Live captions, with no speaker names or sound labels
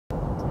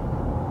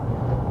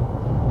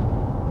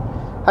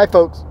Hi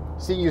folks,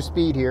 Senior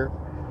Speed here.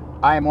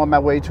 I am on my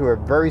way to a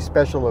very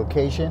special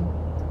location.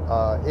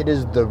 It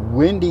is the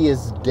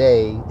windiest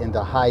day in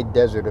the high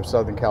desert of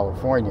Southern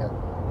California.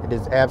 It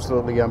is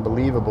absolutely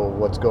unbelievable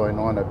what's going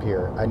on up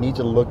here. I need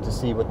to look to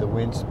see what the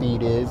wind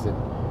speed is and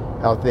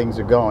how things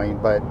are going,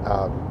 but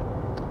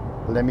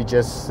let me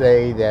just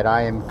say that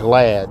I am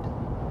glad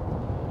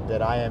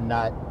that I am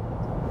not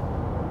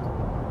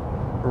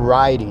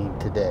riding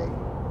today.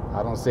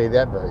 I don't say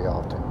that very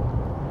often,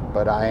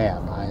 but I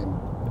am. I am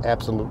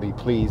absolutely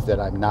pleased that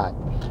I'm not.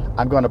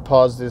 I'm going to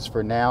pause this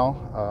for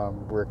now.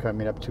 We're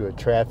coming up to a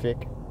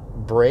traffic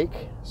break,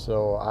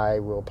 so I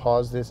will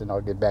pause this and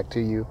I'll get back to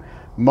you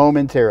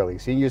momentarily.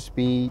 Senior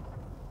Speed,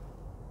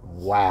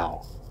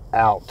 wow,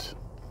 out.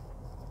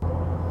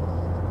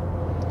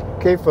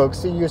 Okay folks,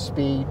 Senior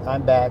Speed,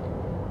 I'm back.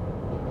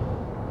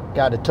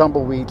 Got a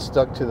tumbleweed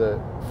stuck to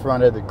the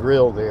front of the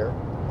grill there.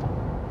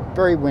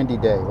 Very windy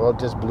day. Well, it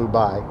just blew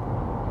by.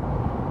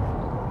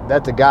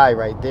 That's a guy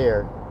right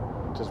there,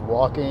 just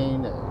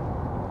walking,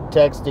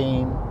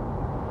 texting.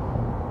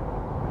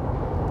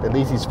 At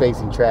least he's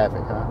facing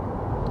traffic, huh?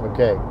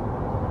 Okay.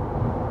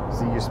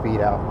 Senior Speed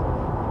out.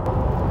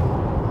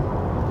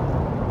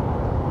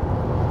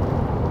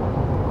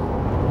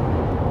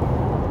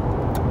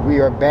 We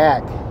are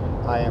back.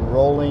 I am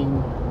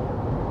rolling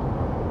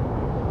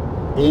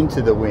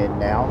into the wind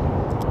now.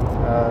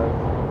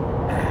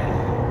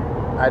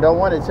 I don't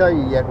want to tell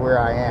you yet where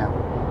I am,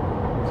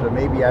 so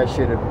maybe I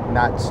should have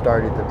not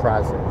started the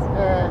process.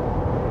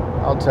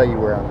 I'll tell you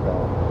where I'm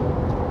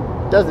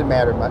going. Doesn't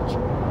matter much.